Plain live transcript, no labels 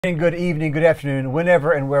Good evening, good afternoon,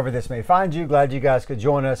 whenever and wherever this may find you. Glad you guys could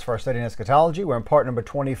join us for our study in eschatology. We're in part number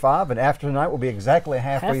 25, and after tonight we'll be exactly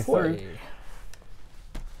halfway through.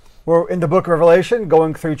 We're in the book of Revelation,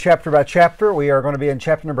 going through chapter by chapter. We are going to be in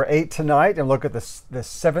chapter number 8 tonight and look at the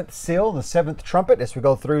seventh seal, the seventh trumpet as we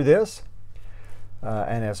go through this.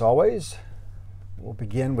 And as always, we'll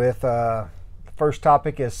begin with the first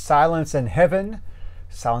topic is silence in heaven.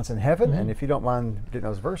 Silence in heaven, and if you don't mind getting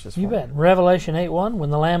those verses for You bet. Revelation 8:1, when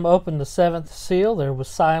the Lamb opened the seventh seal, there was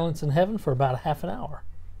silence in heaven for about a half an hour.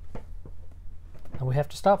 And we have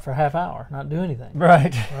to stop for a half hour, not do anything.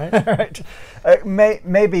 Right. Right? Right.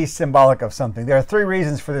 May be symbolic of something. There are three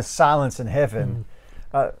reasons for this silence in heaven,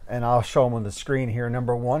 and I'll show them on the screen here.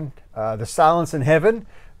 Number one, the silence in heaven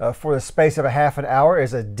for the space of a half an hour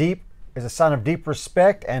is a sign of deep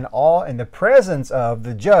respect and awe in the presence of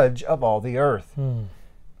the judge of all the earth.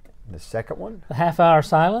 The second one? The half-hour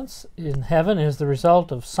silence in heaven is the result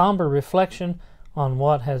of somber reflection on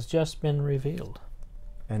what has just been revealed.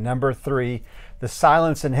 And number three, the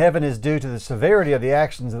silence in heaven is due to the severity of the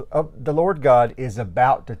actions of the Lord God is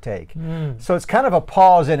about to take. So it's kind of a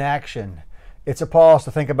pause in action. It's a pause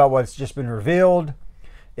to think about what's just been revealed.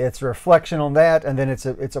 It's a reflection on that, and then it's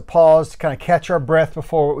a pause to kind of catch our breath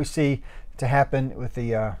before what we see to happen with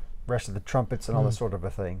the rest of the trumpets and all this sort of a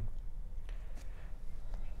thing.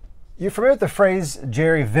 You familiar with the phrase,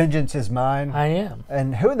 Jerry, vengeance is mine? I am.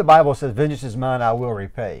 And who in the Bible says, vengeance is mine, I will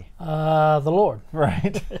repay? The Lord.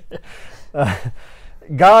 Right.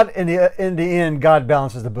 God, in the end, God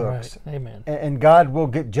balances the books. Right. Amen. And God will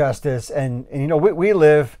get justice. And you know, we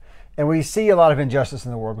live and we see a lot of injustice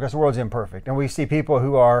in the world because the world's imperfect. And we see people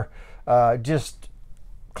who are just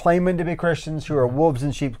claiming to be Christians, who are wolves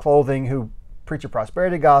in sheep's clothing, who preach a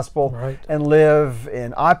prosperity gospel and live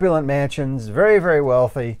in opulent mansions, very, very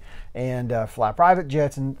wealthy, and fly private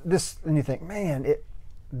jets and this. And you think, man,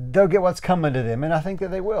 they'll get what's coming to them, and I think that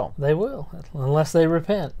they will. They will, unless they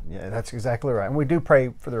repent. Yeah, that's exactly right. And we do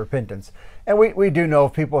pray for the repentance. And we do know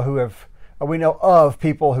of people who have,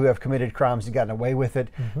 committed crimes and gotten away with it.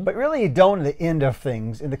 But really, you don't, in the end of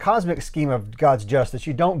things, in the cosmic scheme of God's justice,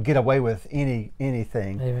 you don't get away with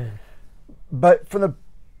anything. Amen. But from the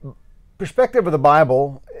perspective of the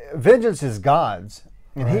Bible, vengeance is God's,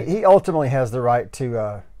 and He ultimately has the right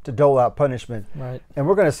to dole out punishment. Right. And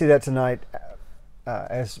we're going to see that tonight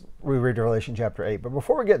as we read Revelation chapter 8. But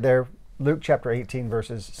before we get there, Luke chapter 18,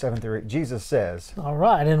 verses 7 through 8, Jesus says, All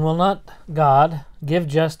right, and will not God give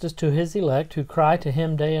justice to His elect who cry to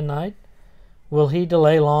Him day and night? Will He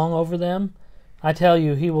delay long over them? I tell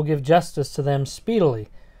you, He will give justice to them speedily.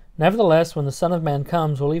 Nevertheless, when the Son of Man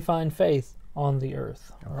comes, will He find faith on the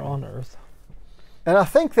earth, or on earth? And I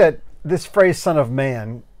think that this phrase, Son of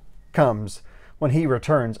Man, comes when He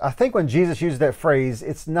returns. I think when Jesus uses that phrase,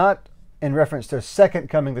 it's not in reference to second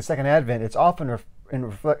coming, the second advent. It's often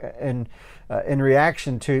in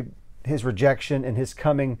reaction to His rejection and His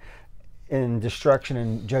coming in destruction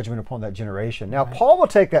and judgment upon that generation. Now, Paul will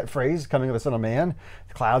take that phrase, coming of the Son of Man,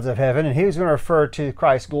 the clouds of heaven, and he's going to refer to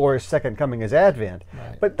Christ's glorious second coming as Advent.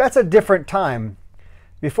 But that's a different time.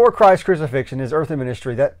 Before Christ's crucifixion, His earthly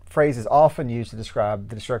ministry, that phrase is often used to describe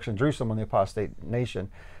the destruction of Jerusalem and the apostate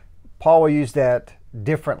nation. Paul will use that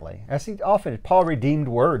differently. Paul redeemed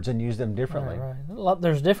words and used them differently. Right.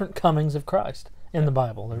 There's different comings of Christ in the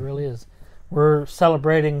Bible. There really is. We're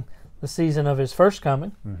celebrating the season of His first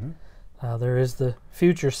coming. There is the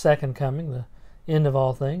future second coming, the end of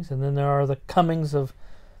all things, and then there are the comings of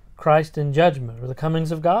Christ in judgment, or the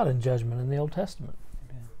comings of God in judgment in the Old Testament.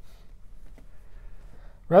 Amen.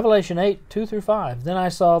 Revelation 8, 2 through 5. Then I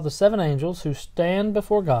saw the seven angels who stand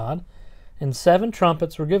before God, and seven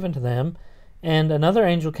trumpets were given to them. And another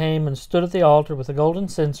angel came and stood at the altar with a golden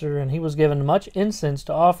censer, and he was given much incense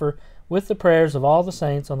to offer with the prayers of all the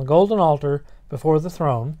saints on the golden altar before the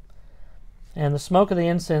throne. And the smoke of the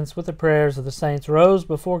incense with the prayers of the saints rose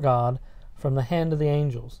before God from the hand of the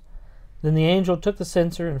angels. Then the angel took the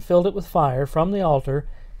censer and filled it with fire from the altar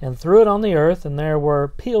and threw it on the earth, and there were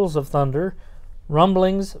peals of thunder,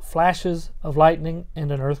 rumblings, flashes of lightning,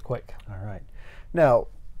 and an earthquake. All right. Now,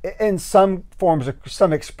 in some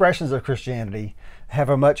expressions of Christianity have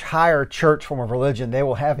a much higher church form of religion. They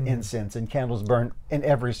will have incense and candles burned in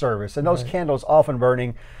every service. And those candles often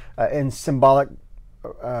burning in symbolic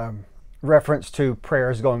reference to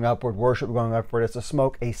prayers going upward, worship going upward. As the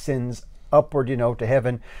smoke ascends upward, to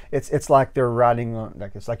heaven. It's like they're riding on,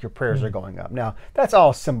 it's like your prayers are going up. Now, that's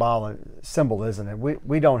all symbol, isn't it?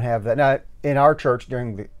 We don't have that. Now, in our church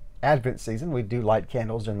during the Advent season, we do light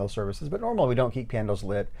candles during those services, but normally we don't keep candles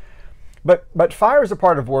lit. But fire is a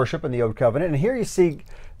part of worship in the Old Covenant, and here you see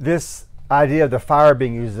this idea of the fire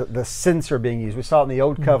being used, the censer being used. We saw it in the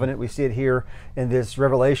Old Covenant. We see it here in this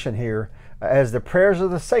Revelation here, as the prayers of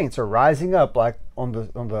the saints are rising up like on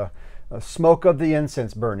the smoke of the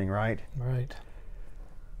incense burning, right? Right.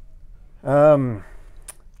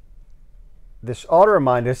 This ought to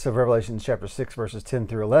remind us of Revelation chapter 6, verses 10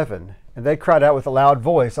 through 11. And they cried out with a loud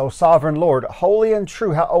voice, O sovereign Lord, holy and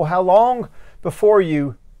true, how long before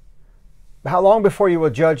you will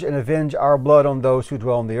judge and avenge our blood on those who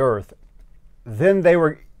dwell on the earth? Then they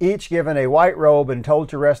were each given a white robe and told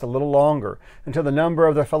to rest a little longer, until the number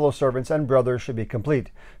of their fellow servants and brothers should be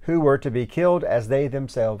complete, who were to be killed as they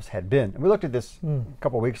themselves had been. And we looked at this a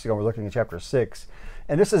couple of weeks ago. We're looking at chapter 6.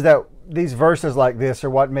 And this is these verses like this are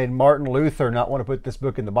what made Martin Luther not want to put this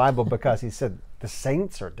book in the Bible, because he said the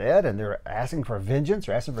saints are dead and they're asking for vengeance,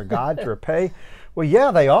 or asking for God to repay. Well,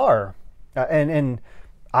 yeah, they are. And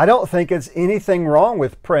I don't think it's anything wrong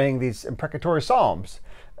with praying these imprecatory psalms.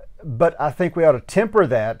 But I think we ought to temper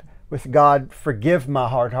that with, God, forgive my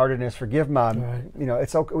hard-heartedness, forgive my,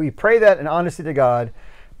 it's okay. We pray that in honesty to God.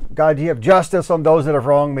 God, you have justice on those that have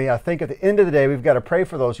wronged me. I think at the end of the day, we've got to pray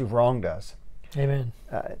for those who've wronged us. Amen.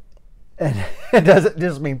 And it doesn't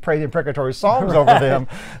just mean pray the imprecatory psalms over them.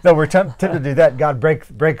 Though we're tempted to do that. God,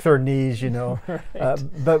 break their knees, Right.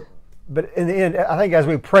 But in the end, I think as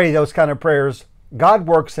we pray those kind of prayers, God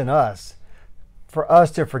works in us for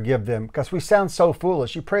us to forgive them, because we sound so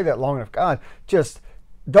foolish. You pray that long enough, God, just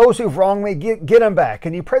those who've wronged me, get them back.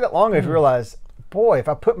 And you pray that long enough, you realize, boy, if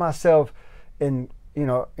I put myself in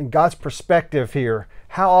God's perspective here,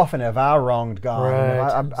 how often have I wronged God?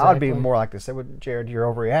 Right, I'd be more like this. Say, well, Jared, you're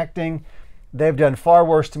overreacting. They've done far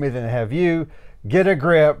worse to me than they have you. Get a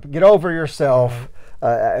grip. Get over yourself.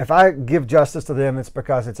 If I give justice to them, it's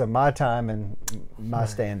because it's in my time and my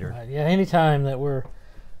standard. Right. Yeah, anytime that we're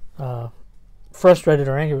frustrated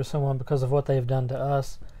or angry with someone because of what they've done to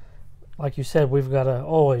us, like you said, we've got to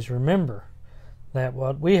always remember that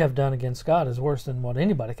what we have done against God is worse than what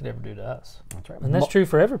anybody could ever do to us. That's right. And that's true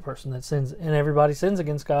for every person that sins, and everybody sins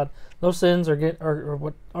against God. Those sins are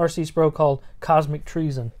what R.C. Sproul called cosmic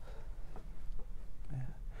treason.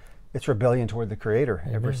 It's rebellion toward the Creator,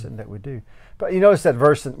 every sin that we do. But you notice that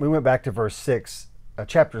verse, we went back to verse 6,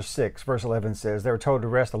 chapter 6, verse 11 says, they were told to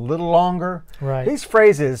rest a little longer. Right. These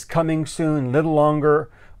phrases, coming soon, little longer,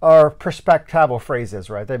 are perspectival phrases,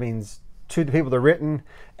 right? That means to the people they're written,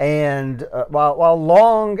 and while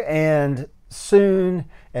long and soon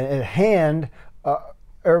and at hand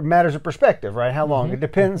are matters of perspective, right? How long? It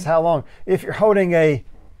depends how long. If you're holding a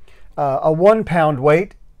 1 pound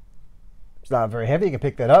weight, it's not very heavy, you can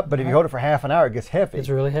pick that up, but if you hold it for half an hour, it gets heavy. It's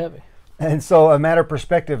really heavy. And so a matter of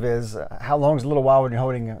perspective is how long is a little while when you're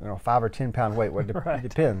holding 5 or 10 pound weight? Well, it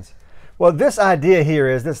depends. Well, this idea here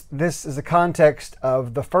is this is a context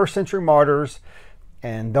of the first century martyrs,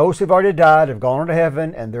 and those who've already died have gone on to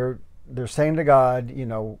heaven, and they're saying to God,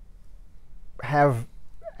 have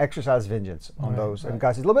exercise vengeance on those. And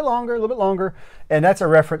God says, a little bit longer. And that's a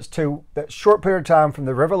reference to that short period of time from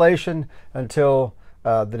the Revelation until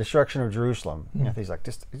the destruction of Jerusalem. He's like,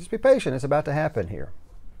 just be patient. It's about to happen here.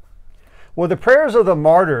 Well, the prayers of the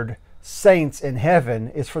martyred saints in heaven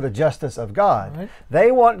is for the justice of God. Right. They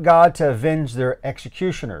want God to avenge their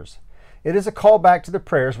executioners. It is a callback to the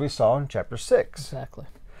prayers we saw in chapter 6. Exactly.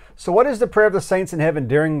 So what is the prayer of the saints in heaven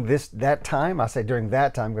during that time? I say during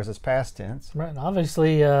that time because it's past tense. Right. And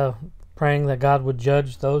obviously praying that God would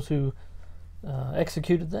judge those who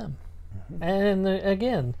executed them. And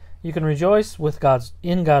again, you can rejoice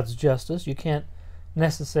in God's justice. You can't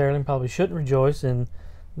necessarily, and probably shouldn't rejoice in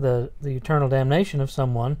the eternal damnation of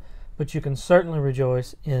someone, but you can certainly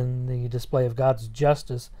rejoice in the display of God's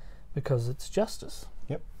justice, because it's justice.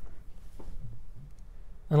 Yep.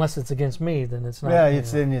 Unless it's against me, then it's not. Yeah,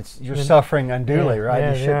 you're suffering unduly,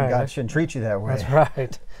 right? God shouldn't treat you that way. That's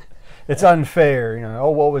right. It's unfair.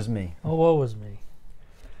 Oh, woe is me. Oh, woe is me.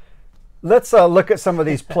 Let's look at some of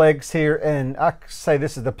these plagues here, and I say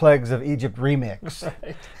this is the plagues of Egypt remix.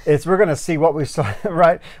 Right. We're going to see what we saw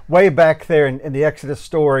right way back there in the Exodus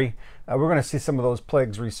story. We're going to see some of those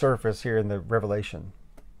plagues resurface here in the Revelation.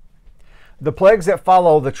 The plagues that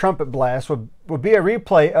follow the trumpet blast would be a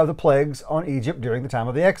replay of the plagues on Egypt during the time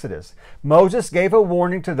of the Exodus. Moses gave a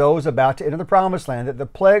warning to those about to enter the Promised Land that the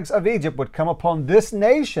plagues of Egypt would come upon this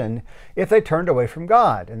nation if they turned away from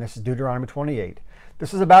God. And this is Deuteronomy 28.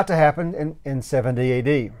 This is about to happen in 70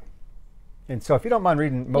 AD. And so if you don't mind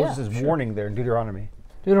reading Moses' warning there in Deuteronomy.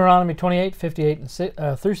 Deuteronomy 28, 58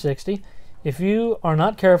 through 60. If you are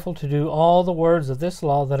not careful to do all the words of this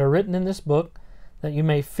law that are written in this book, that you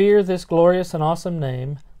may fear this glorious and awesome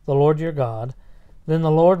name, the Lord your God, then the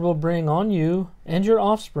Lord will bring on you and your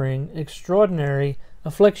offspring extraordinary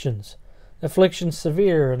afflictions, affliction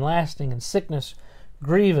severe and lasting, and sickness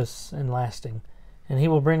grievous and lasting. And he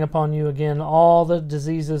will bring upon you again all the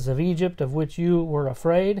diseases of Egypt, of which you were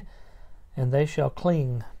afraid, and they shall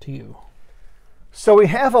cling to you. So we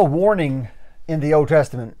have a warning in the Old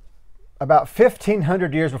Testament about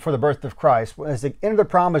 1,500 years before the birth of Christ. As they enter the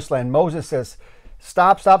promised land, Moses says,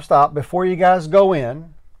 stop, before you guys go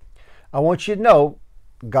in. I want you to know,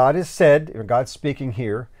 God has said, or God's speaking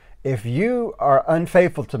here, if you are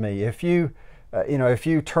unfaithful to me, if you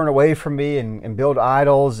turn away from me and build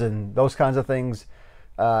idols and those kinds of things,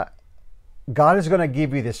 God is going to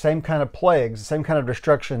give you the same kind of plagues, the same kind of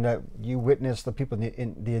destruction that you witnessed the people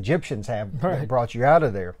the Egyptians have that brought you out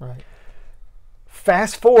of there. Right.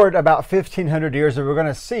 Fast forward about 1,500 years, and we're going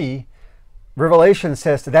to see Revelation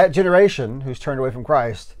says to that generation who's turned away from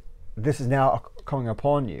Christ, this is now coming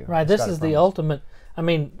upon you. Right. This is the ultimate. I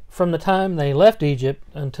mean, from the time they left Egypt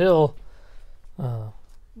until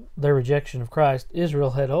their rejection of Christ,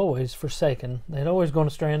 Israel had always forsaken. They had always gone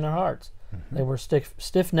astray in their hearts. Mm-hmm. They were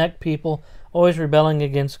stiff-necked people, always rebelling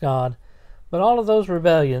against God. But all of those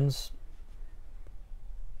rebellions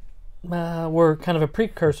were kind of a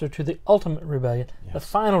precursor to the ultimate rebellion, yes, the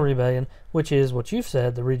final rebellion, which is what you've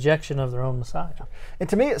said, the rejection of their own Messiah. And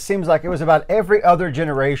to me, it seems like it was about every other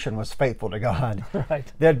generation was faithful to God.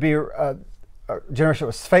 Right. There'd be a generation that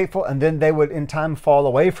was faithful, and then they would in time fall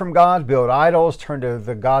away from God, build idols, turn to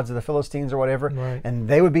the gods of the Philistines or whatever, right, and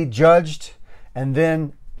they would be judged, and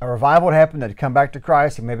then a revival would happen. They'd come back to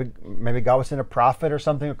Christ, and maybe God would send a prophet or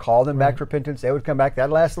something or call them back to repentance. They would come back.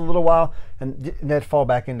 That'd last a little while, and they'd fall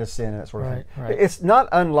back into sin and that sort of thing. Right. It's not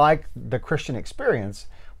unlike the Christian experience.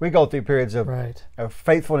 We go through periods of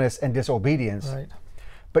faithfulness and disobedience. Right.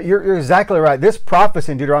 But you're exactly right. This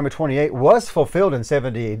prophecy in Deuteronomy 28 was fulfilled in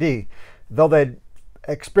 70 AD. Though they'd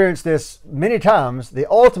experienced this many times, the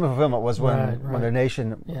ultimate fulfillment was when their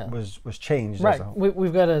nation was changed. Right.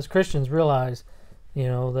 We've got to, as Christians, realize,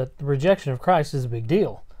 that the rejection of Christ is a big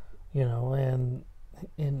deal. And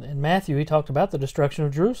in Matthew, he talked about the destruction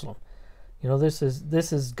of Jerusalem. This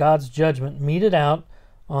is God's judgment meted out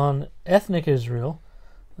on ethnic Israel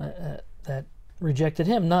that rejected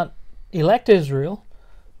him, not elect Israel.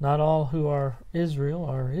 Not all who are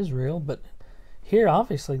Israel, but here,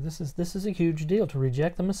 obviously, this is a huge deal to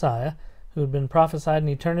reject the Messiah, who had been prophesied in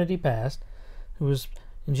eternity past, who was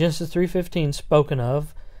in Genesis 3:15 spoken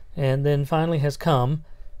of, and then finally has come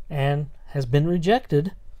and has been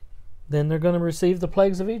rejected. Then they're going to receive the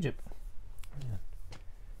plagues of Egypt.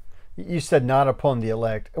 You said not upon the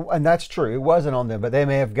elect, and that's true. It wasn't on them, but they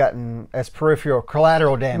may have gotten as peripheral,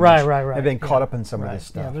 collateral damage. Right. They've been caught up in some of this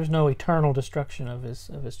stuff. Yeah, there's no eternal destruction of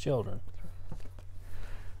his children.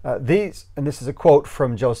 And this is a quote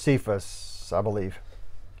from Josephus, I believe.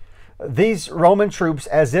 These Roman troops,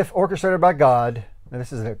 as if orchestrated by God, and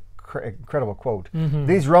this is an incredible quote,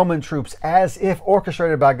 these Roman troops, as if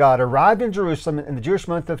orchestrated by God, arrived in Jerusalem in the Jewish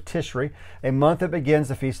month of Tishri, a month that begins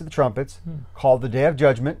the Feast of the Trumpets, called the Day of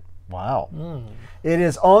Judgment. Wow. It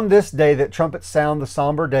is on this day that trumpets sound the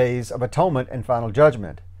somber days of atonement and final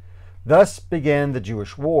judgment. Thus began the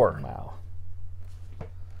Jewish war. Wow.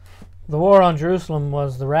 The war on Jerusalem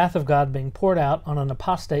was the wrath of God being poured out on an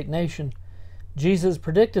apostate nation. Jesus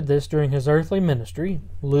predicted this during his earthly ministry.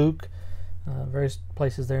 Luke, various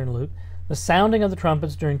places there in Luke. The sounding of the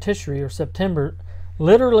trumpets during Tishri or September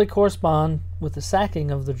literally correspond with the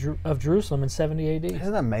sacking of Jerusalem in 70 AD. Isn't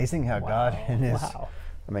that amazing how God in his,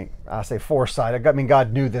 I say foresight,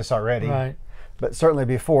 God knew this already. Right. But certainly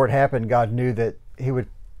before it happened, God knew that he would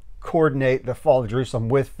coordinate the fall of Jerusalem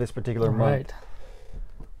with this particular month. Right.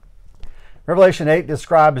 Revelation 8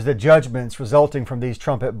 describes the judgments resulting from these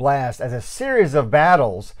trumpet blasts as a series of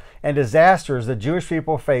battles and disasters the Jewish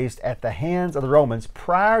people faced at the hands of the Romans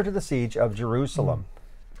prior to the siege of Jerusalem.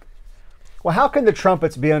 Well, how can the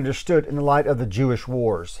trumpets be understood in the light of the Jewish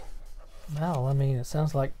wars? Well, it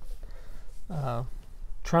sounds like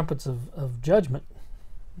trumpets of judgment.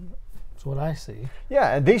 That's what I see.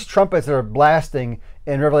 Yeah, and these trumpets that are blasting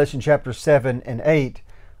in Revelation chapter 7 and 8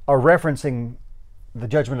 are referencing the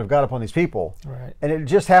judgment of God upon these people. Right. And it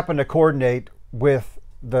just happened to coordinate with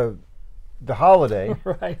the holiday.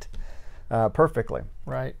 Right. Perfectly.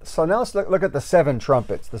 Right. So now let's look at the seven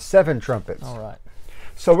trumpets. The seven trumpets. All right.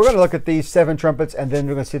 So we're going to look at these seven trumpets, and then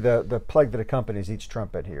we're going to see the plague that accompanies each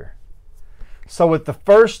trumpet here. So with the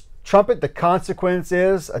first trumpet, the consequence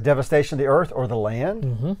is a devastation of the earth or the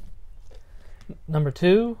land. Number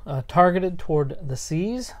 2, targeted toward the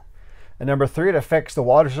seas. And number 3, it affects the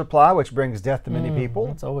water supply, which brings death to many people.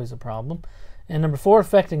 That's always a problem. And number 4,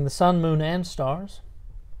 affecting the sun, moon, and stars.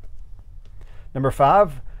 Number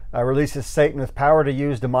 5, releases Satan with power to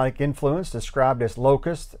use demonic influence, described as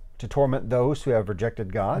locusts, to torment those who have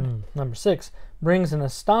rejected God. Number 6, brings an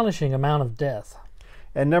astonishing amount of death.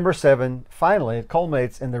 And number 7, finally, it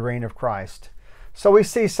culminates in the reign of Christ. So we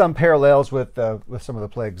see some parallels with some of the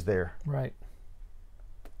plagues there. Right.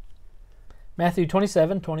 Matthew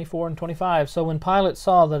 27, 24, and 25. So when Pilate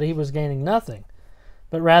saw that he was gaining nothing,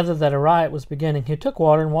 but rather that a riot was beginning, he took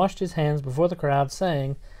water and washed his hands before the crowd,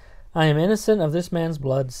 saying, I am innocent of this man's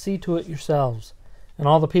blood. See to it yourselves. And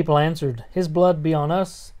all the people answered, His blood be on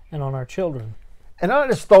us and on our children. And I'm not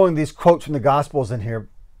just throwing these quotes from the Gospels in here.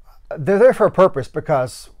 They're there for a purpose,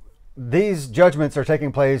 because these judgments are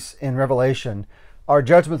taking place in Revelation, are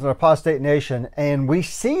judgments on an apostate nation, and we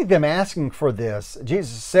see them asking for this.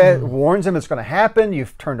 Jesus said, warns them it's going to happen.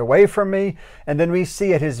 You've turned away from me. And then we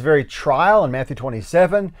see at his very trial in Matthew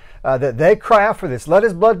 27 that they cry out for this. Let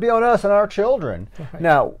his blood be on us and our children. Right.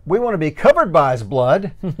 Now, we want to be covered by his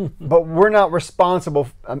blood, but we're not responsible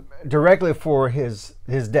directly for his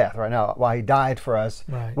death right now. While he died for us,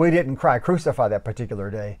 right. We didn't cry, crucify that particular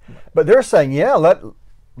day. Right. But they're saying, yeah,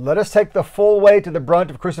 let us take the full weight of the brunt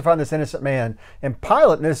of crucifying this innocent man. And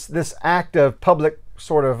Pilate, this act of public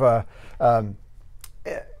sort of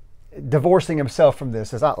divorcing himself from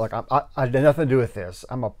this, is not like I had nothing to do with this.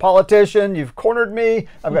 I'm a politician. You've cornered me.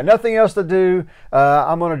 I've got nothing else to do.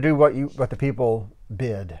 I'm going to do what the people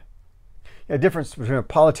bid. The difference between a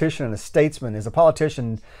politician and a statesman is a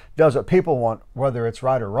politician does what people want, whether it's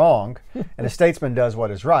right or wrong, and a statesman does what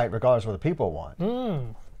is right, regardless of what the people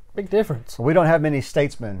want. Big difference. We don't have many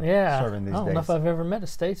statesmen serving these days. I don't know if I've ever met a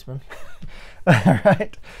statesman.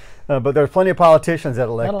 Right. But there's plenty of politicians that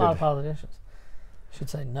elected. Not a lot of politicians. I should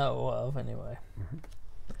say know of, anyway.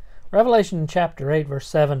 Revelation chapter 8, verse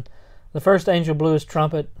 7. The first angel blew his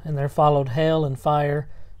trumpet, and there followed hail and fire,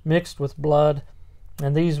 mixed with blood,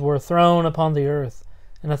 and these were thrown upon the earth.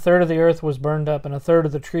 And a third of the earth was burned up, and a third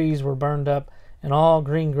of the trees were burned up, and all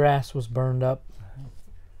green grass was burned up.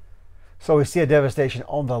 So we see a devastation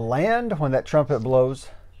on the land when that trumpet blows.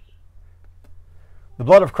 The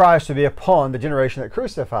blood of Christ will be upon the generation that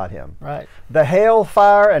crucified him. Right. The hail,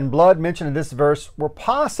 fire, and blood mentioned in this verse were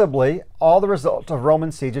possibly all the result of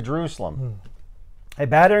Roman siege of Jerusalem. A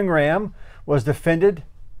battering ram was defended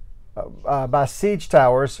by siege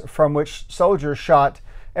towers from which soldiers shot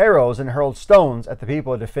arrows and hurled stones at the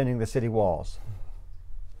people defending the city walls.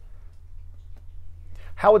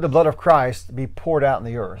 How would the blood of Christ be poured out in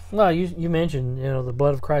the earth? Well, you mentioned, the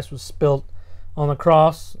blood of Christ was spilt on the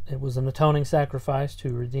cross. It was an atoning sacrifice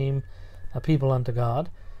to redeem a people unto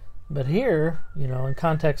God. But here, in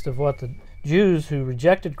context of what the Jews who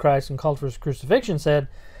rejected Christ and called for his crucifixion said,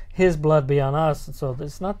 his blood be on us. So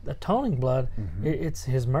it's not atoning blood, it's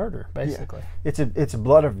his murder, basically. Yeah. It's a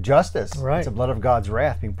blood of justice. Right. It's a blood of God's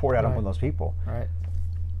wrath being poured out upon those people. Right.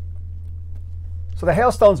 So the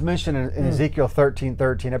hailstones mentioned in Ezekiel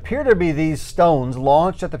 13:13 appear to be these stones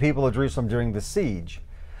launched at the people of Jerusalem during the siege.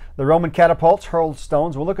 The Roman catapults hurled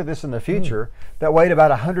stones, we'll look at this in the future, that weighed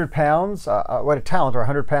about 100 pounds, weighed a talent or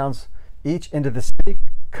 100 pounds each into the city.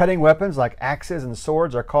 Cutting weapons like axes and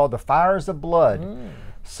swords are called the fires of blood.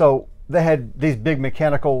 So they had these big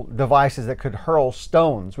mechanical devices that could hurl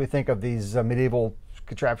stones. We think of these medieval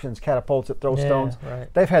contraptions, catapults that throw stones.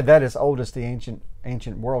 Right. They've had that as old as the ancient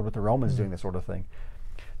world, with the Romans doing this sort of thing.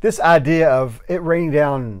 This idea of it raining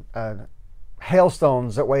down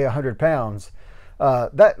hailstones that weigh 100 pounds,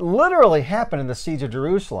 that literally happened in the siege of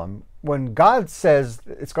Jerusalem. When God says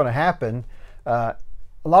it's going to happen, a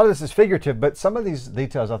lot of this is figurative, but some of these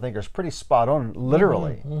details I think are pretty spot on,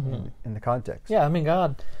 literally, in the context. Yeah, I mean,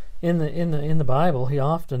 God in the Bible, he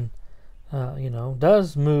often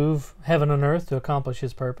does move heaven and earth to accomplish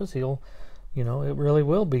his purpose. He'll, it really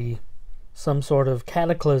will be some sort of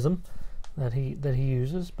cataclysm that he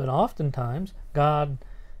uses, but oftentimes God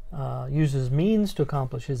uses means to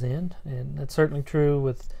accomplish his end, and that's certainly true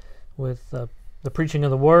with the preaching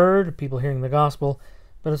of the word, people hearing the gospel,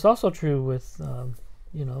 but it's also true with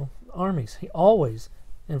armies. He always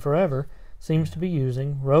and forever seems to be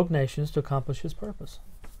using rogue nations to accomplish his purpose.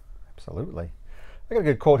 Absolutely. I got a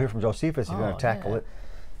good quote here from Josephus if you want to tackle it.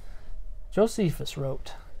 Josephus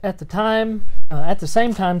wrote, At the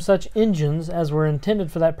same time, such engines as were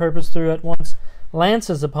intended for that purpose threw at once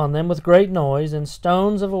lances upon them with great noise, and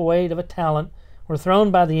stones of a weight of a talent were thrown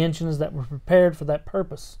by the engines that were prepared for that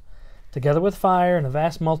purpose, together with fire and a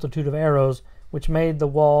vast multitude of arrows, which made the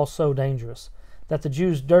wall so dangerous, that the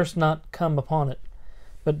Jews durst not come upon it,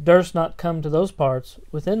 but durst not come to those parts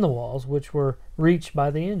within the walls which were reached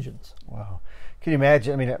by the engines. Wow. Can you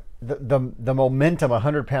imagine? I mean, the momentum a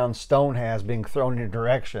 100-pound stone has being thrown in a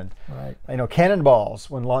direction. Right. Cannonballs,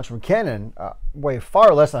 when launched from cannon, weigh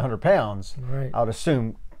far less than 100 pounds. Right. I would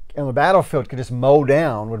assume on the battlefield could just mow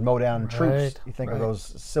down troops. Right, You think of right. those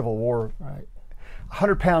Civil War, Right.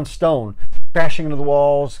 100-pound stone crashing into the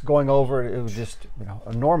walls, going over it. It was just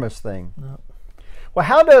enormous thing. No. Well,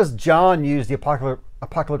 how does John use the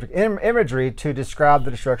apocalyptic imagery to describe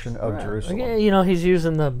the destruction of Jerusalem? Again, he's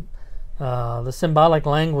using the symbolic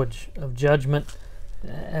language of judgment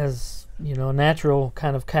as a natural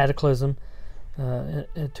kind of cataclysm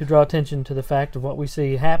to draw attention to the fact of what we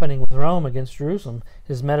see happening with Rome against Jerusalem.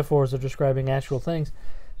 His metaphors are describing actual things.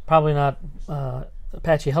 Probably not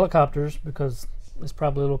Apache helicopters, because it's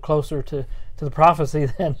probably a little closer to the prophecy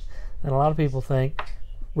than a lot of people think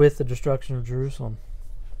with the destruction of Jerusalem.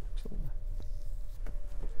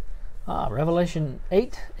 Revelation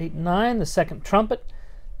 8 and 9, the second trumpet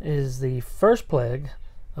is the first plague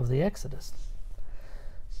of the Exodus.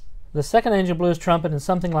 The second angel blew his trumpet, and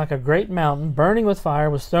something like a great mountain, burning with fire,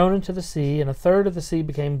 was thrown into the sea, and a third of the sea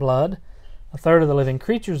became blood, a third of the living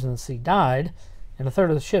creatures in the sea died, and a third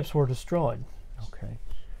of the ships were destroyed. Okay.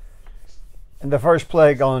 And the first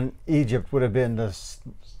plague on Egypt would have been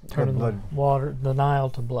Turning the water, the Nile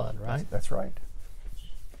to blood, right? That's right.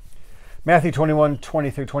 Matthew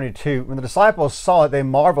 21:20-22. When the disciples saw it, they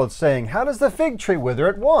marveled, saying, "How does the fig tree wither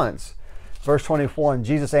at once?" Verse 24,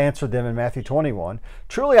 Jesus answered them in Matthew 21,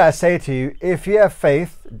 "Truly I say to you, if you have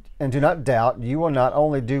faith and do not doubt, you will not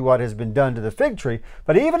only do what has been done to the fig tree,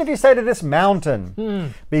 but even if you say to this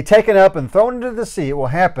mountain, be taken up and thrown into the sea, it will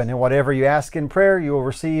happen. And whatever you ask in prayer, you will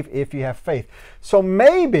receive if you have faith." So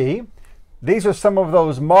maybe these are some of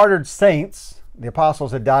those martyred saints, the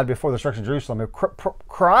apostles that died before the destruction of Jerusalem,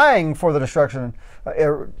 crying for the destruction,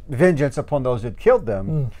 vengeance upon those that killed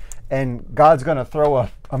them. And God's going to throw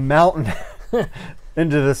a mountain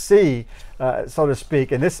into the sea, so to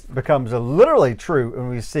speak. And this becomes literally true when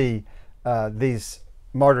we see these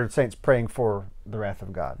martyred saints praying for the wrath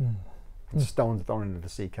of God. Stones thrown into the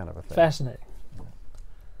sea, kind of a thing. Fascinating.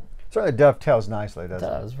 Certainly dovetails nicely, doesn't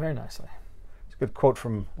it? It does, very nicely. It's a good quote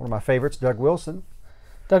from one of my favorites, Doug Wilson.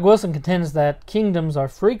 Doug Wilson contends that kingdoms are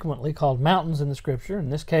frequently called mountains in the Scripture.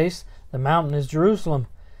 In this case, the mountain is Jerusalem.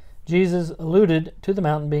 Jesus alluded to the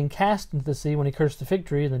mountain being cast into the sea when he cursed the fig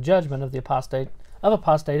tree in the judgment of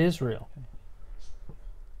apostate Israel.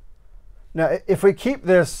 Now, if we keep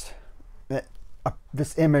this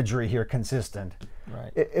imagery here consistent,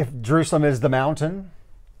 right? If Jerusalem is the mountain,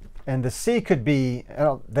 and the sea could be,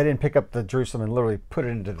 they didn't pick up the Jerusalem and literally put it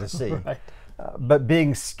into the sea, Right. But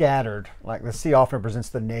being scattered, like the sea often represents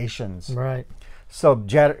the nations. Right. So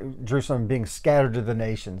Jerusalem being scattered to the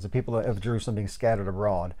nations, the people of Jerusalem being scattered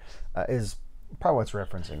abroad, is probably what's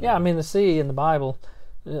referencing. Yeah, I mean, the sea in the Bible,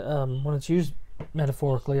 when it's used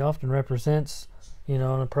metaphorically, often represents, an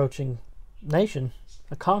approaching nation,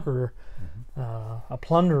 a conqueror, a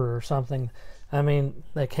plunderer or something. I mean,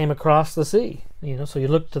 they came across the sea, so you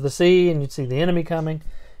look to the sea and you'd see the enemy coming.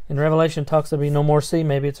 In Revelation, it talks there'll be no more sea.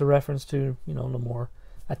 Maybe it's a reference to, no more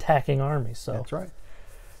attacking armies. So that's right.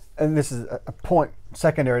 And this is a point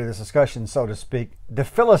secondary to this discussion, so to speak. The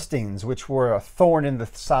Philistines, which were a thorn in the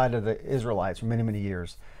side of the Israelites for many, many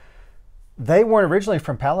years, they weren't originally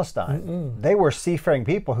from Palestine. They were seafaring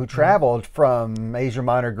people who traveled from Asia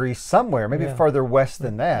Minor, Greece, somewhere, maybe further west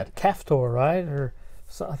than that. Kaftor, right? Or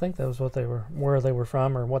so, I think that was what where they were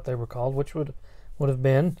from, or what they were called, which would have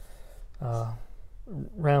been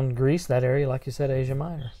around Greece, that area, like you said, Asia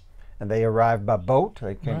Minor. And they arrived by boat.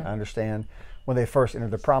 They came, I understand, when they first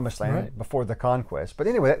entered the Promised Land before the conquest. But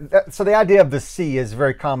anyway, so the idea of the sea is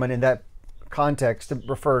very common in that context to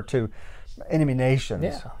refer to enemy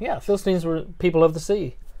nations. Yeah. Philistines were people of the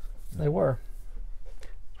sea. They were.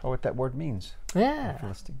 Or what that word means. Yeah.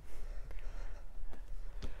 Philistine.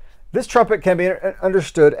 This trumpet can be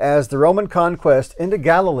understood as the Roman conquest into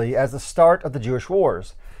Galilee as the start of the Jewish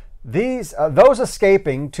wars. Those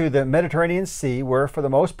escaping to the Mediterranean Sea were, for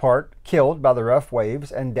the most part, killed by the rough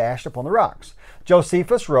waves and dashed upon the rocks.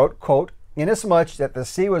 Josephus wrote, quote, "Inasmuch that the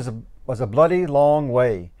sea was a bloody long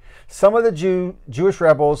way, some of the Jewish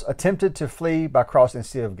rebels attempted to flee by crossing the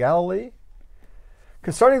Sea of Galilee."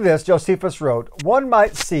 Concerning this, Josephus wrote, "One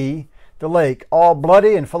might see the lake all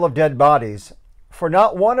bloody and full of dead bodies, for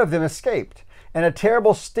not one of them escaped. And a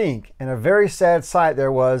terrible stink and a very sad sight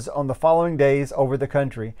there was on the following days over the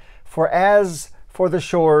country. For as for the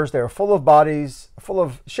shores, they are full of bodies, full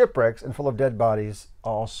of shipwrecks, and full of dead bodies,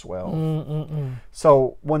 all swelled."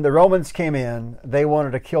 So when the Romans came in, they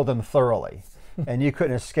wanted to kill them thoroughly. And you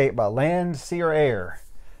couldn't escape by land, sea, or air.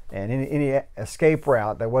 And any escape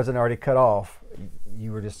route that wasn't already cut off,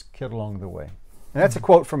 you were just killed along the way. And that's a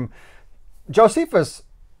quote from Josephus.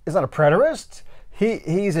 Is not a preterist.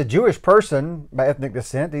 He's a Jewish person by ethnic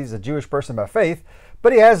descent. He's a Jewish person by faith,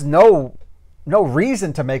 but he has no no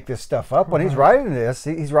reason to make this stuff up. When he's writing this,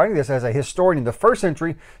 he's writing this as a historian in the first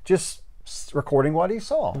century, just recording what he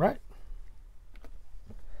saw. Right.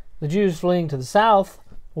 The Jews fleeing to the south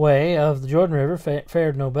way of the Jordan River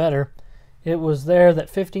fared no better. It was there that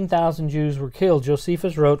 15,000 Jews were killed.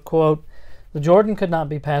 Josephus wrote, quote, "The Jordan could not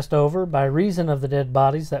be passed over by reason of the dead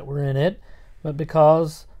bodies that were in it, but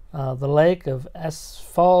because the lake of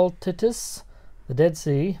Asphaltitis, the Dead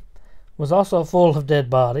Sea, was also full of dead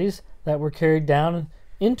bodies that were carried down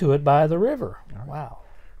into it by the river." Wow.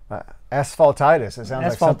 Asphaltitis. It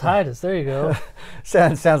sounds Asphaltitis. like There you go.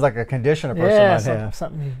 sounds like a condition a person might have.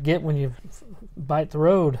 Something you get when you bite the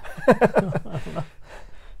road.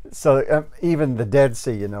 So even the Dead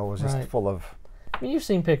Sea, was just full of. I mean, you've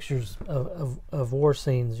seen pictures of war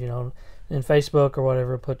scenes, in Facebook or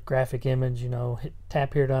whatever. Put graphic image,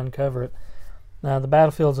 tap here to uncover it. Now the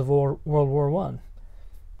battlefields of World War I,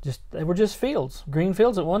 they were just fields, green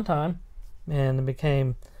fields at one time, and it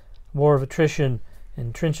became war of attrition.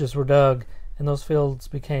 And trenches were dug, and those fields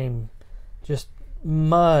became just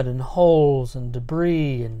mud and holes and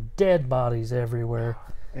debris and dead bodies everywhere.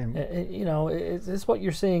 And it's what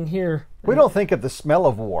you're seeing here. We don't think of the smell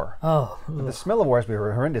of war. Oh, the smell of war has been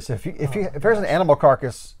horrendous. If there's an animal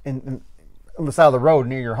carcass on the side of the road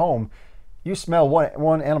near your home, you smell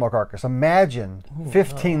one animal carcass. Imagine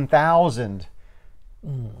 15,000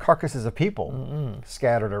 carcasses of people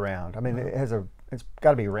scattered around. I mean, it's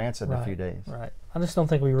got to be rancid in a few days. Right. I just don't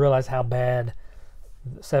think we realize how bad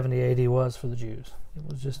 70 AD was for the Jews. It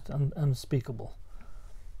was just unspeakable.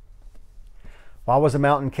 Why was the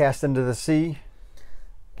mountain cast into the sea?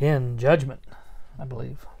 Again, judgment, I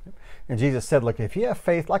believe. And Jesus said, look, if you have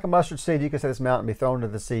faith like a mustard seed, you can say this mountain be thrown into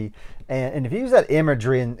the sea. And if you use that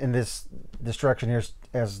imagery in this destruction here,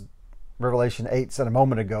 as Revelation 8 said a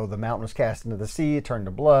moment ago, the mountain was cast into the sea, it turned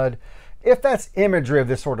to blood. If that's imagery of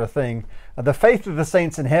this sort of thing, the faith of the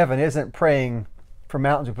saints in heaven isn't praying for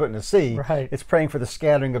mountains we put in the sea. Right. It's praying for the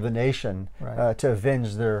scattering of the nation to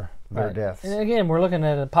avenge their deaths. And again, we're looking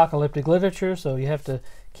at apocalyptic literature, so you have to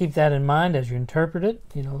keep that in mind as you interpret it.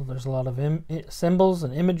 There's a lot of symbols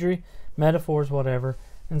and imagery, metaphors, whatever,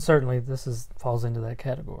 and certainly this falls into that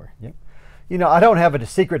category. Yep. I don't have a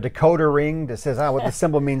secret decoder ring that says, what the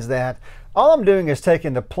symbol means that. All I'm doing is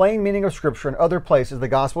taking the plain meaning of Scripture in other places, the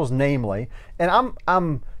Gospels namely, and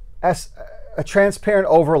I'm as a transparent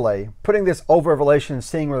overlay, putting this over Revelation and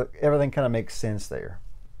seeing where everything kind of makes sense there.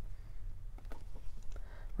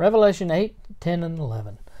 Revelation 8, 10, and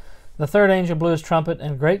 11. The third angel blew his trumpet,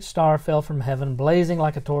 and a great star fell from heaven, blazing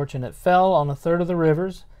like a torch, and it fell on a third of the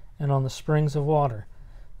rivers and on the springs of water.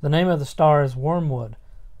 The name of the star is Wormwood.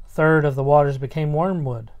 A third of the waters became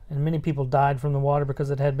wormwood, and many people died from the water because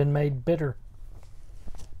it had been made bitter.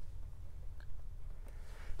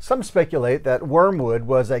 Some speculate that wormwood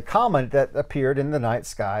was a comet that appeared in the night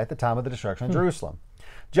sky at the time of the destruction of Jerusalem.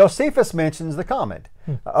 Josephus mentions the comet.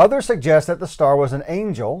 Others suggest that the star was an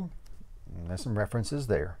angel. And there's some references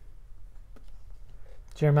there.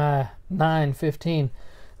 Jeremiah 9:15.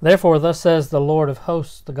 Therefore thus says the Lord of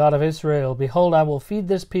hosts, the God of Israel, behold, I will feed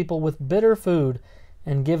this people with bitter food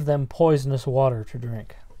and give them poisonous water to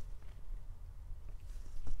drink.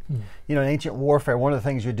 In ancient warfare, one of the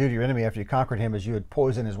things you'd do to your enemy after you conquered him is you would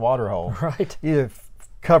poison his water hole. Right. Either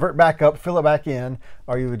cover it back up, fill it back in,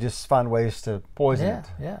 or you would just find ways to poison it.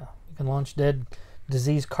 Yeah. You can launch dead,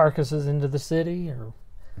 diseased carcasses into the city.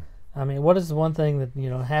 What is the one thing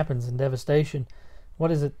that happens in devastation?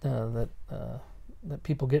 What is it that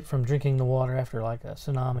people get from drinking the water after like a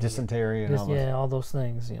tsunami? Dysentery and all those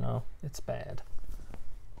things. It's bad.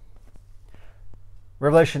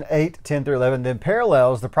 Revelation 8, 10 through 11 then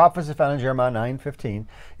parallels the prophecy found in Jeremiah 9:15.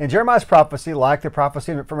 In Jeremiah's prophecy, like the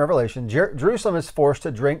prophecy from Revelation, Jerusalem is forced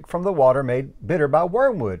to drink from the water made bitter by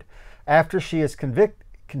wormwood after she is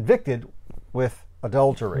convicted with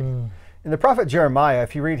adultery. In the prophet Jeremiah,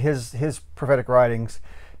 if you read his prophetic writings,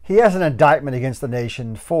 he has an indictment against the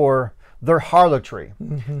nation for their harlotry.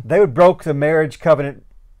 They broke the marriage covenant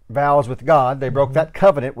vows with God. They broke that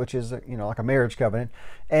covenant, which is like a marriage covenant,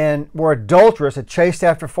 and were adulterous, had chased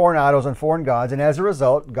after foreign idols and foreign gods, and as a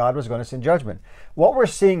result, God was going to send judgment. What we're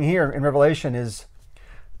seeing here in Revelation is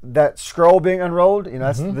that scroll being unrolled.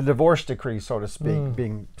 That's the divorce decree, so to speak,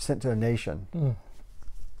 being sent to a nation.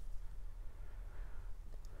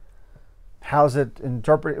 How's it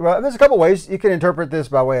interpreted? Well, there's a couple ways you can interpret this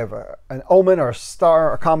by way of an omen or a star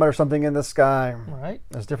or a comet or something in the sky. Right.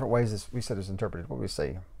 There's different ways we said it's interpreted. What do we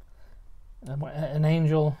see? An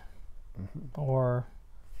angel or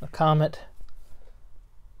a comet.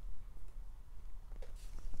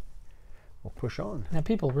 We'll push on. Now,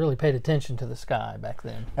 people really paid attention to the sky back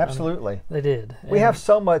then. Absolutely. They did. We have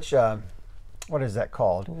so much what is that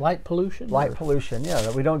called? Light pollution? Light pollution, yeah,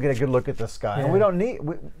 that we don't get a good look at the sky. Yeah. And we don't need,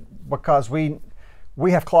 because we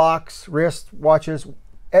have clocks, wrist watches.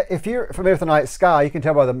 If you're familiar with the night sky, you can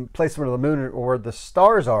tell by the placement of the moon or where the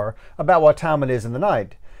stars are about what time it is in the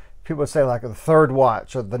night. People say like the third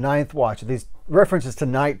watch or the ninth watch, these references to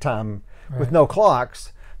nighttime with no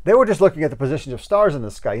clocks. They were just looking at the positions of stars in the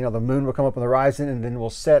sky. You know, the moon will come up on the horizon and then will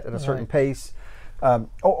set at a certain pace.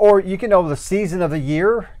 Or you can know the season of the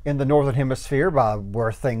year in the northern hemisphere by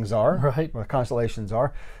where things are, where the constellations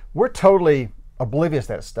are. We're totally oblivious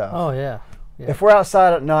to that stuff. Oh, yeah. If we're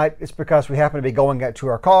outside at night, it's because we happen to be going to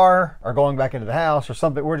our car or going back into the house or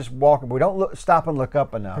something. We're just walking. We don't stop and look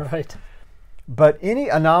up enough. Right. But any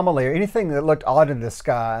anomaly or anything that looked odd in the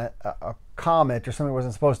sky, a comet or something that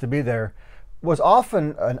wasn't supposed to be there, was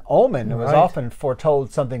often an omen. It was often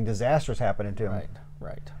foretold something disastrous happening to him.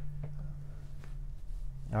 Right.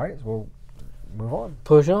 All right, so we'll move on.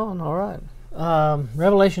 Push on, all right.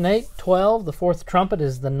 Revelation 8:12, the fourth trumpet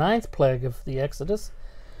is the ninth plague of the Exodus.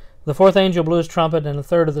 The fourth angel blew his trumpet, and a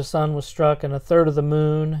third of the sun was struck, and a third of the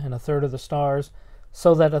moon, and a third of the stars,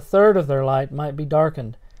 so that a third of their light might be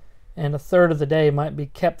darkened, and a third of the day might be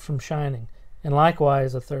kept from shining, and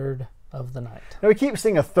likewise a third of the night. Now we keep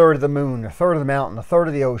seeing a third of the moon, a third of the mountain, a third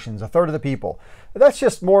of the oceans, a third of the people. That's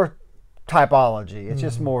just more typology. It's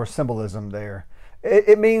just more symbolism there.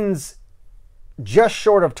 It means just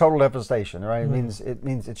short of total devastation, right? It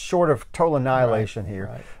means it's short of total annihilation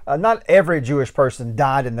here. Not every Jewish person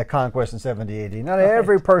died in the conquest in 70 AD. Not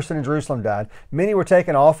every person in Jerusalem died. Many were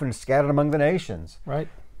taken off and scattered among the nations. Right.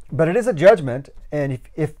 But it is a judgment, and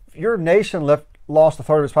if your nation lost a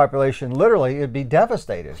third of its population, literally, it'd be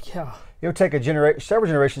devastated. Yeah. It would take several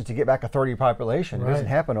generations to get back a third of your population. It doesn't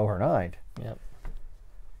happen overnight. Yep.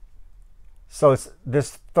 So it's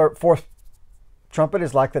this fourth trumpet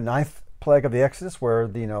is like the ninth plague of the Exodus, where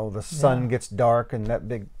the sun gets dark and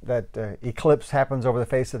that eclipse happens over the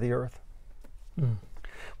face of the earth.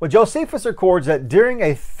 Well, Josephus records that during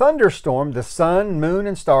a thunderstorm, the sun, moon,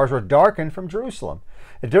 and stars were darkened from Jerusalem.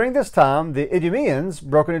 And during this time, the Idumeans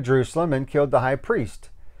broke into Jerusalem and killed the high priest,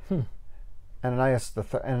 Ananias the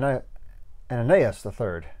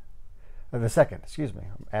second. Excuse me,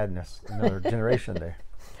 I'm adding another generation there.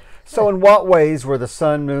 So in what ways were the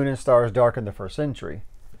sun, moon, and stars dark in the first century?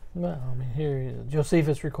 Well, I mean, here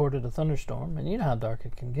Josephus recorded a thunderstorm, and you know how dark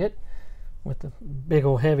it can get with the big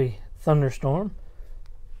old heavy thunderstorm.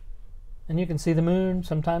 And you can see the moon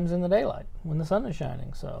sometimes in the daylight when the sun is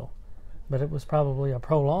shining. But it was probably a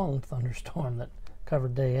prolonged thunderstorm that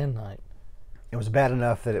covered day and night. It was bad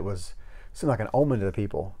enough that it seemed like an omen to the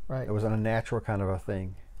people. Right. It was an unnatural kind of a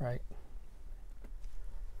thing. Right.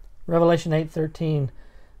 Revelation 8:13.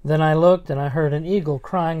 Then I looked, and I heard an eagle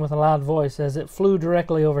crying with a loud voice as it flew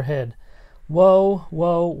directly overhead. Woe,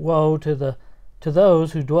 woe, woe to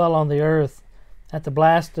those who dwell on the earth at the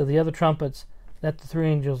blast of the other trumpets that the three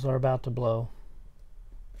angels are about to blow.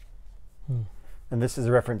 And this is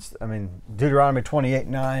a reference, Deuteronomy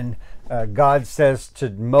 28:9, God says to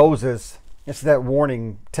Moses, it's that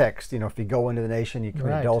warning text, if you go into the nation, you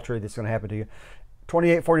commit adultery, this is going to happen to you.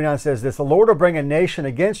 28:49 says this, the Lord will bring a nation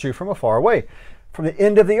against you from afar away, from the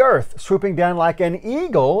end of the earth, swooping down like an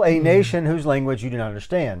eagle, a nation whose language you do not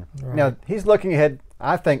understand. Now, he's looking ahead,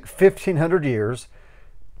 I think, 1,500 years,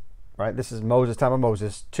 right? This is time of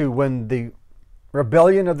Moses, to when the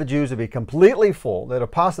rebellion of the Jews will be completely full. They'd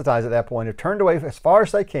apostatize at that point, have turned away as far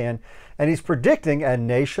as they can, and he's predicting a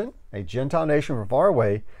nation, a Gentile nation from far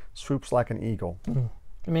away, swoops like an eagle.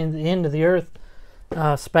 The end of the earth,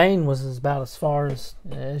 Spain was about as far as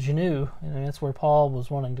you knew, and that's where Paul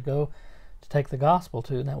was wanting to go to take the gospel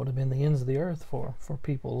to, and that would have been the ends of the earth for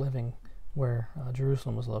people living where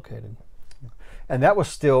Jerusalem was located. And that was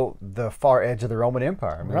still the far edge of the Roman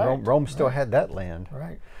Empire. Rome still had that land.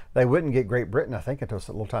 Right. They wouldn't get Great Britain, I think, until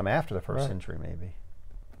a little time after the first century, maybe.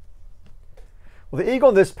 Well, the eagle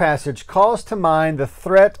in this passage calls to mind the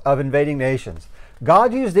threat of invading nations.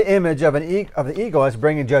 God used the image of the eagle as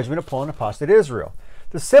bringing judgment upon apostate Israel.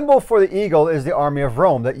 The symbol for the eagle is the army of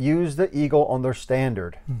Rome that used the eagle on their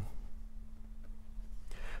standard.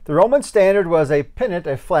 The Roman standard was a pennant,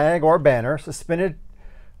 a flag, or a banner suspended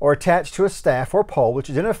or attached to a staff or pole, which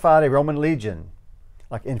identified a Roman legion,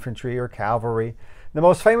 like infantry or cavalry. The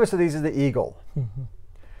most famous of these is the eagle.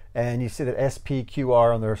 And you see that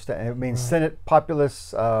SPQR on their it means Senate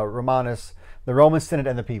Populus Romanus, the Roman Senate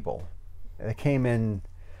and the people. They came in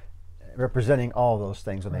representing all those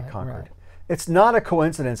things when they conquered. It's not a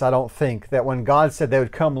coincidence, I don't think, that when God said they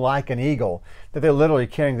would come like an eagle, that they're literally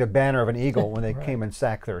carrying the banner of an eagle when they came and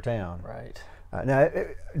sacked their town. Right. Now,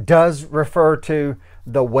 it does refer to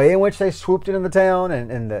the way in which they swooped into the town,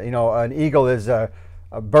 and an eagle is a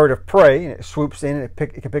bird of prey, and it swoops in, and it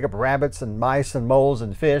can pick up rabbits and mice and moles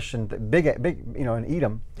and fish and big, and eat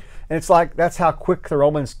them. And it's like that's how quick the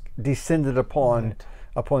Romans descended upon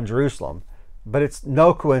Jerusalem. But it's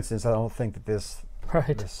no coincidence, I don't think, that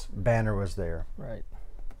this banner was there. Right.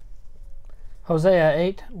 Hosea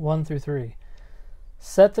 8, 1-3.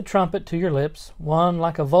 Set the trumpet to your lips. One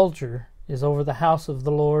like a vulture is over the house of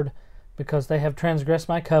the Lord, because they have transgressed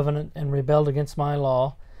my covenant and rebelled against my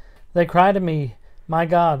law. They cry to me, my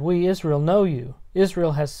God, we Israel know you.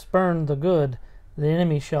 Israel has spurned the good. The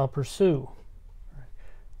enemy shall pursue.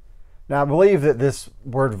 Now, I believe that this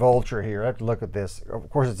word vulture here, I have to look at this. Of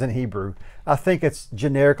course, it's in Hebrew. I think it's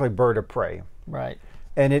generically bird of prey. Right.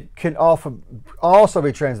 And it can also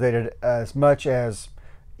be translated as much as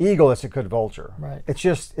eagle as it could vulture. Right. It's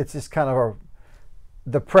just kind of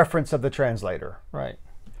the preference of the translator. Right.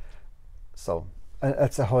 So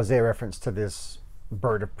that's a Hosea reference to this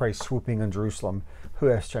bird of prey swooping on Jerusalem who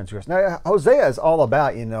has transgressed. Now, Hosea is all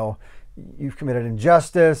about, you've committed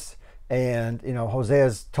injustice, and, Hosea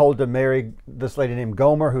is told to marry this lady named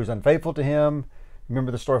Gomer who's unfaithful to him.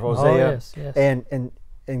 Remember the story of Hosea? Oh, yes.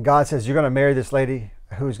 And God says, you're going to marry this lady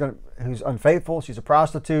who's unfaithful. She's a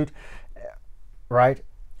prostitute, right?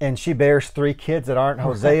 And she bears 3 kids that aren't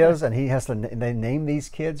Hosea's, and he has to they name these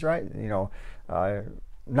kids, right?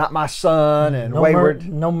 Not my son, and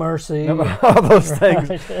wayward, no mercy, all those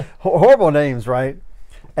things, horrible names, right?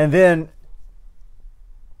 And then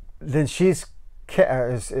she's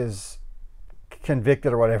is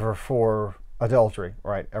convicted or whatever for adultery,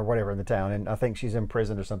 right, or whatever in the town, and I think she's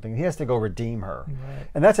imprisoned or something. He has to go redeem her, right.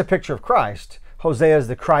 And that's a picture of Christ. Hosea is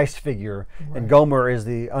the Christ figure, right. And Gomer is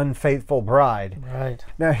the unfaithful bride. Right.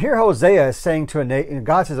 Now here Hosea is saying to and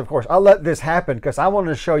God says, of course, I'll let this happen because I wanted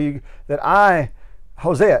to show you that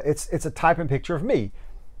Hosea, it's a type and picture of me.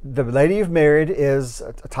 The lady you've married is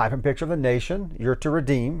a type and picture of the nation. You're to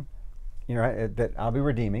redeem, right, that I'll be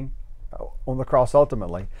redeeming on the cross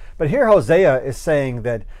ultimately. But here Hosea is saying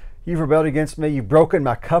that you've rebelled against me, you've broken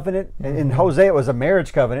my covenant. Mm-hmm. And in Hosea it was a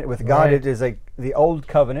marriage covenant. With God, right. It is the old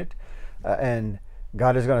covenant. And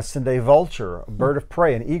God is going to send a vulture, a bird of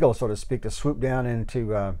prey, an eagle, so to speak, to swoop down and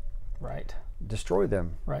to destroy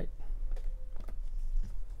them. Right.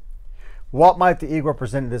 What might the eagle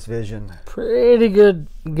represent in this vision? Pretty good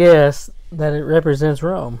guess that it represents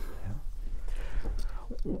Rome.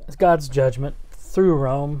 Yeah. It's God's judgment through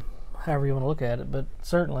Rome, however you want to look at it. But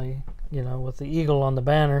certainly, with the eagle on the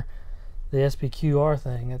banner, the SPQR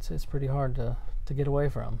thing, it's pretty hard to get away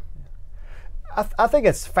from. I think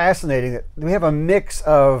it's fascinating that we have a mix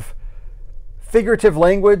of figurative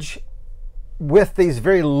language with these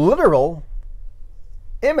very literal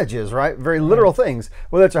images, right? Very literal things.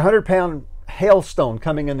 Whether it's a 100-pound hailstone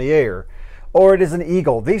coming in the air, or it is an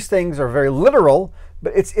eagle. These things are very literal,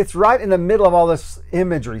 but it's right in the middle of all this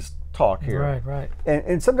imagery talk here. Right.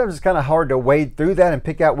 And sometimes it's kind of hard to wade through that and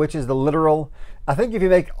pick out which is the literal. I think if you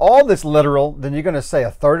make all this literal, then you're going to say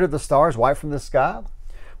a third of the stars white from the sky.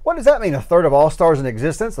 What does that mean? A third of all stars in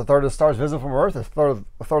existence? A third of the stars visible from Earth? A third of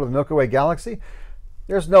the Milky Way galaxy?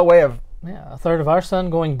 There's no way of... Yeah, a third of our sun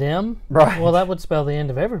going dim? Right. Well, that would spell the end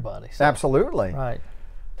of everybody. So. Absolutely. Right.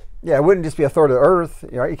 Yeah, it wouldn't just be a third of Earth.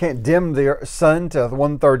 You can't dim the sun to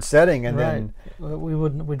 1/3 setting and then...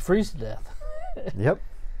 We'd freeze to death. Yep.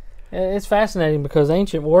 It's fascinating because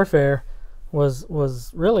ancient warfare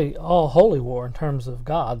was really all holy war in terms of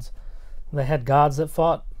gods. They had gods that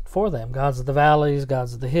fought for them. Gods of the valleys,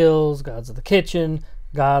 gods of the hills, gods of the kitchen,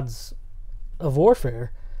 gods of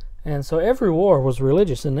warfare. And so every war was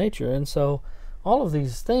religious in nature. And so all of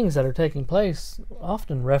these things that are taking place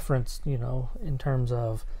often referenced, in terms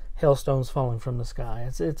of hailstones falling from the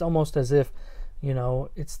sky. It's almost as if,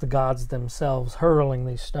 it's the gods themselves hurling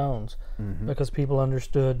these stones, mm-hmm. because people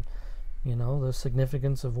understood, the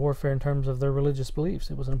significance of warfare in terms of their religious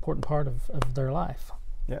beliefs. It was an important part of their life.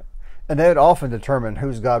 Yeah. And they would often determine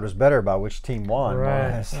whose God was better by which team won.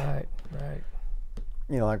 Right.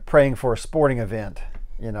 Like praying for a sporting event,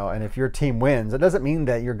 and if your team wins, it doesn't mean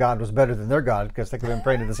that your God was better than their God because they could have been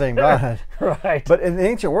praying to the same God. Right. But in the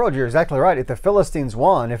ancient world, you're exactly right. If the Philistines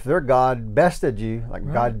won, if their God bested you, like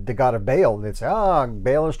right. the God of Baal, they'd say,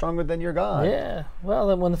 Baal is stronger than your God. Yeah. Well,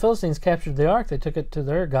 then when the Philistines captured the ark, they took it to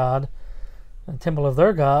their God, the temple of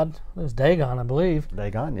their God. It was Dagon, I believe.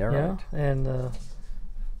 Dagon, yeah, right. And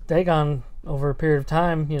Dagon, over a period of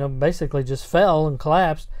time, basically just fell and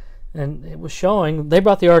collapsed, and it was showing. They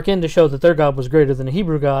brought the ark in to show that their God was greater than the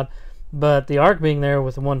Hebrew God, but the ark being there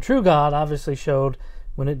with the one true God obviously showed,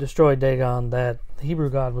 when it destroyed Dagon, that the Hebrew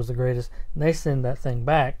God was the greatest, and they send that thing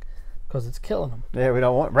back because it's killing them. Yeah, we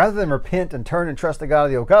don't want, rather than repent and turn and trust the God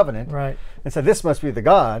of the old covenant, Right. and say this must be the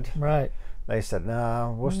God. Right. They said,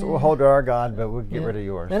 no, we'll hold to our God, but we'll get rid of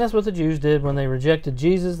yours. And that's what the Jews did when they rejected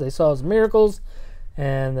Jesus. They saw his miracles,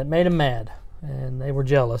 and that made them mad, and they were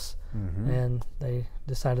jealous, and they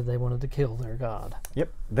decided they wanted to kill their God. Yep.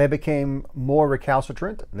 They became more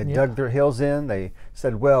recalcitrant. They dug their heels in. They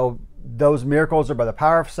said, well, those miracles are by the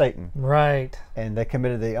power of Satan. Right. And they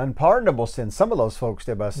committed the unpardonable sin. Some of those folks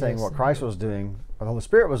did by saying what Christ was doing, what the Holy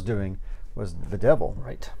Spirit was doing, was the devil.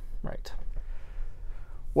 Right. Right.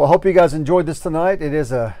 Well, I hope you guys enjoyed this tonight. It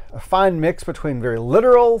is a fine mix between very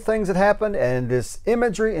literal things that happened and this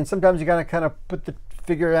imagery, and sometimes you gotta kind of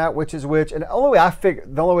figure out which is which. And the only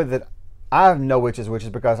way that I know which is which is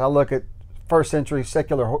because I look at first century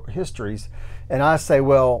secular histories, and I say,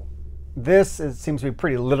 well, seems to be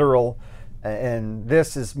pretty literal, and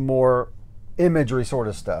this is more imagery sort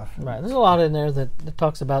of stuff. Right. There's a lot in there that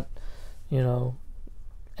talks about,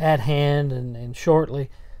 at hand and shortly.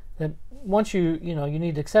 That once you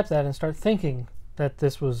need to accept that and start thinking that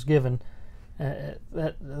this was given,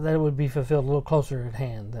 that it would be fulfilled a little closer at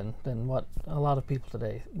hand than what a lot of people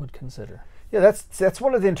today would consider. Yeah, that's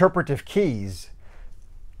one of the interpretive keys.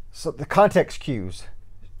 So the context cues,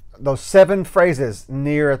 those 7 phrases: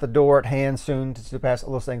 near, at the door, at hand, soon to pass,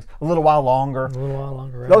 all those things, a little while longer.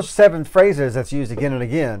 Right? Those 7 phrases that's used again and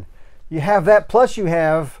again. You have that, plus you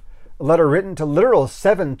have a letter written to literal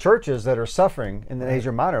 7 churches that are suffering in the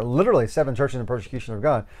Asia Minor, literally 7 churches in persecution of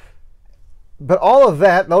God. But all of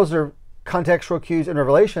that, those are contextual cues in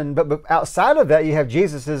Revelation, but outside of that, you have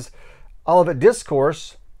Jesus's Olivet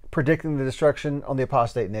Discourse predicting the destruction on the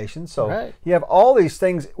apostate nation. So you have all these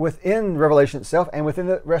things within Revelation itself and within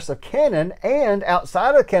the rest of canon and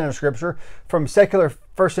outside of canon of Scripture from secular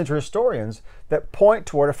first century historians that point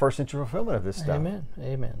toward a first century fulfillment of this stuff. Amen.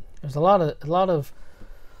 Amen. There's a lot of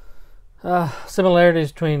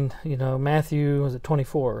similarities between Matthew, was it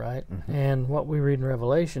 24, right, and what we read in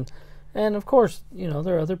Revelation. And of course,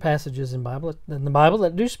 there are other passages in the Bible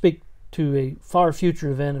that do speak to a far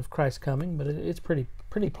future event of Christ coming, but it's pretty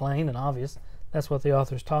plain and obvious. That's what the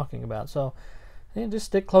author's talking about. So just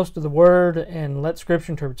stick close to the Word and let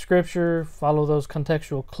Scripture interpret Scripture. Follow those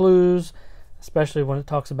contextual clues, especially when it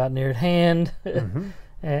talks about near at hand,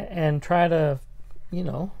 and try to,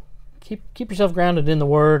 keep yourself grounded in the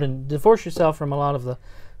Word and divorce yourself from a lot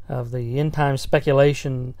of the end time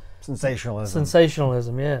speculation,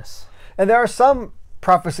 sensationalism. Yes. And there are some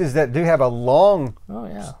prophecies that do have a long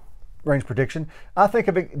range prediction. I think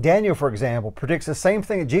of Daniel, for example, predicts the same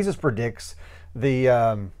thing that Jesus predicts: the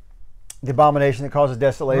abomination that causes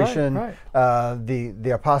desolation,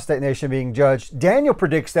 the apostate nation being judged. Daniel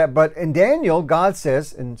predicts that, but in Daniel, God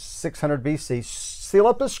says in 600 BC, seal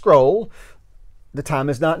up the scroll, the time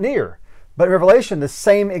is not near. But in Revelation, the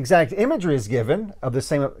same exact imagery is given of the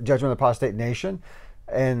same judgment of the apostate nation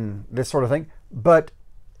and this sort of thing. But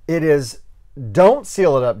it is, don't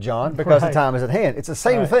seal it up, John, because the time is at hand. It's the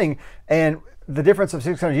same thing. And the difference of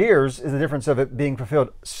 600 years is the difference of it being fulfilled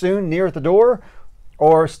soon, near at the door,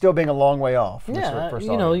 or still being a long way off.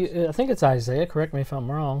 I think it's Isaiah, correct me if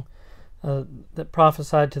I'm wrong, that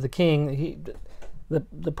prophesied to the king.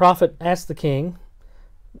 The prophet asked the king,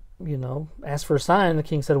 asked for a sign. The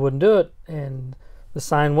king said, I wouldn't do it. And the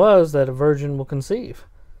sign was that a virgin will conceive.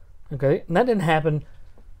 Okay? And that didn't happen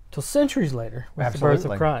till centuries later with the birth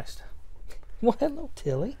of Christ. Well, hello,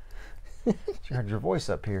 Tilly. You heard your voice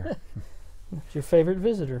up here. It's your favorite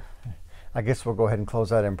visitor. I guess we'll go ahead and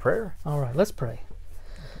close out in prayer. All right, let's pray.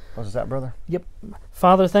 Close that, brother? Yep.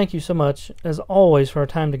 Father, thank you so much, as always, for our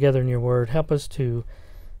time together in your word. Help us to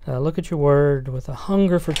look at your word with a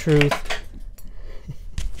hunger for truth.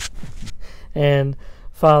 And,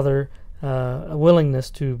 Father, a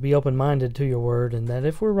willingness to be open-minded to your word, and that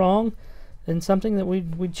if we're wrong in something, that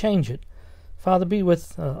we'd change it. Father, be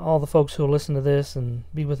with all the folks who will listen to this, and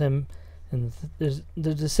be with them and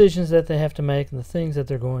the decisions that they have to make and the things that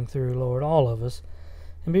they're going through, Lord, all of us.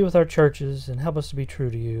 And be with our churches and help us to be true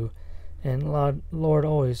to you. And Lord,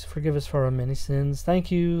 always forgive us for our many sins.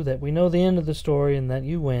 Thank you that we know the end of the story and that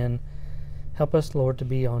you win. Help us, Lord, to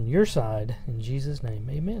be on your side. In Jesus' name,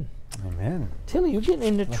 amen. Amen. Tilly, you're getting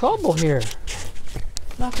into trouble here.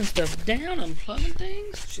 Knocking stuff down, unplugging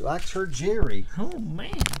things. She likes her Jerry. Oh,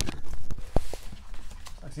 man.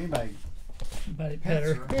 Like anybody pet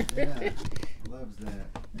her. Yeah, loves that.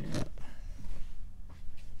 Yeah.